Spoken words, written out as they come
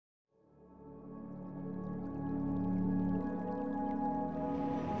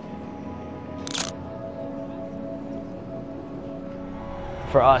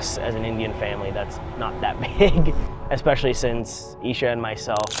for us as an Indian family, that's not that big, especially since Esha and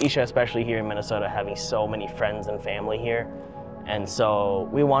myself, Esha especially here in Minnesota, having so many friends and family here. And so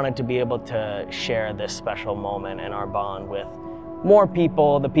we wanted to be able to share this special moment and our bond with more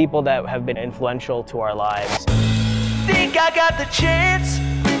people, the people that have been influential to our lives. Think I got the chance,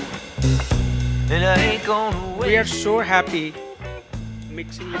 and I ain't gonna wait. We are so happy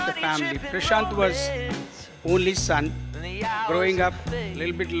mixing with the family. Prashant was only son, growing up a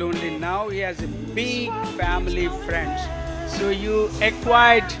little bit lonely. Now he has a big family friends. So you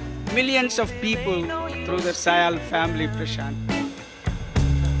acquired millions of people through the Sayal family, Prashant.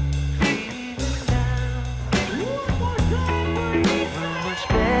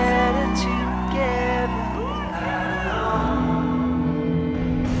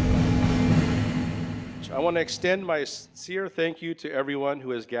 I want to extend my sincere thank you to everyone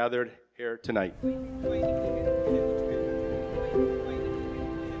who has gathered here tonight.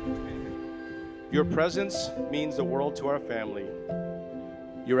 Your presence means the world to our family.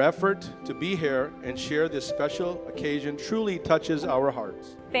 Your effort to be here and share this special occasion truly touches our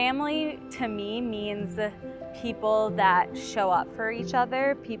hearts. Family to me means people that show up for each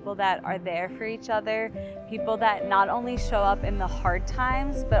other, people that are there for each other, people that not only show up in the hard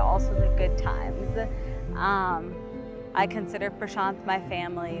times, but also the good times. I consider Prashant my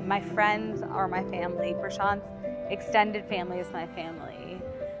family. My friends are my family. Prashant's extended family is my family.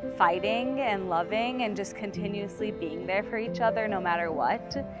 Fighting and loving and just continuously being there for each other no matter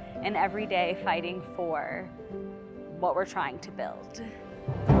what, and every day fighting for what we're trying to build.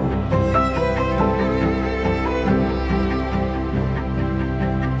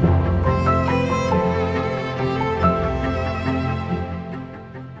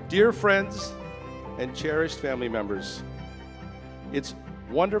 Dear friends and cherished family members, it's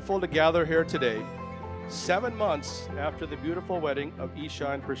wonderful to gather here today, 7 months after the beautiful wedding of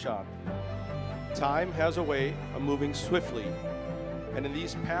Esha and Prashant. Time has a way of moving swiftly, and in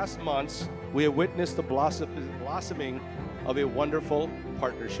these past months, we have witnessed the blossoming of a wonderful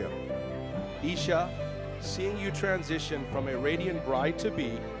partnership. Esha, seeing you transition from a radiant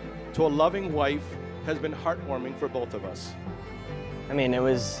bride-to-be to a loving wife has been heartwarming for both of us. I mean, it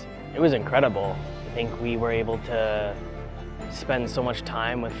was incredible. I think we were able to spend so much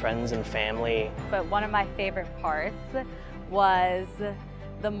time with friends and family. But one of my favorite parts was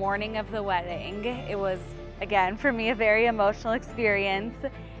the morning of the wedding. It was, again, for me, a very emotional experience.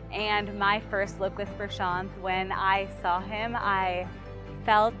 And my first look with Prashant, when I saw him, I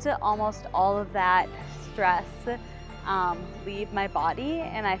felt almost all of that stress leave my body,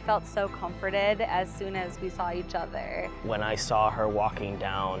 and I felt so comforted as soon as we saw each other. When I saw her walking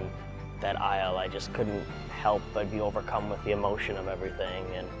down that aisle, I just couldn't help but be overcome with the emotion of everything,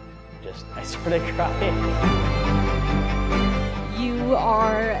 and I started crying. You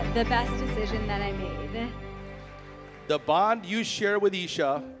are the best decision that I made. The bond you share with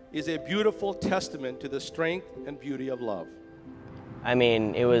Esha is a beautiful testament to the strength and beauty of love. I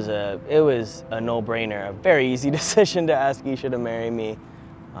mean, it was a no-brainer, a very easy decision to ask Esha to marry me.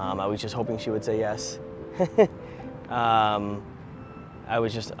 I was just hoping she would say yes. I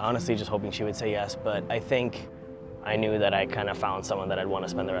was honestly just hoping she would say yes, but I think I knew that I kind of found someone that I'd want to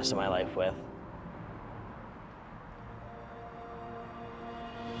spend the rest of my life with.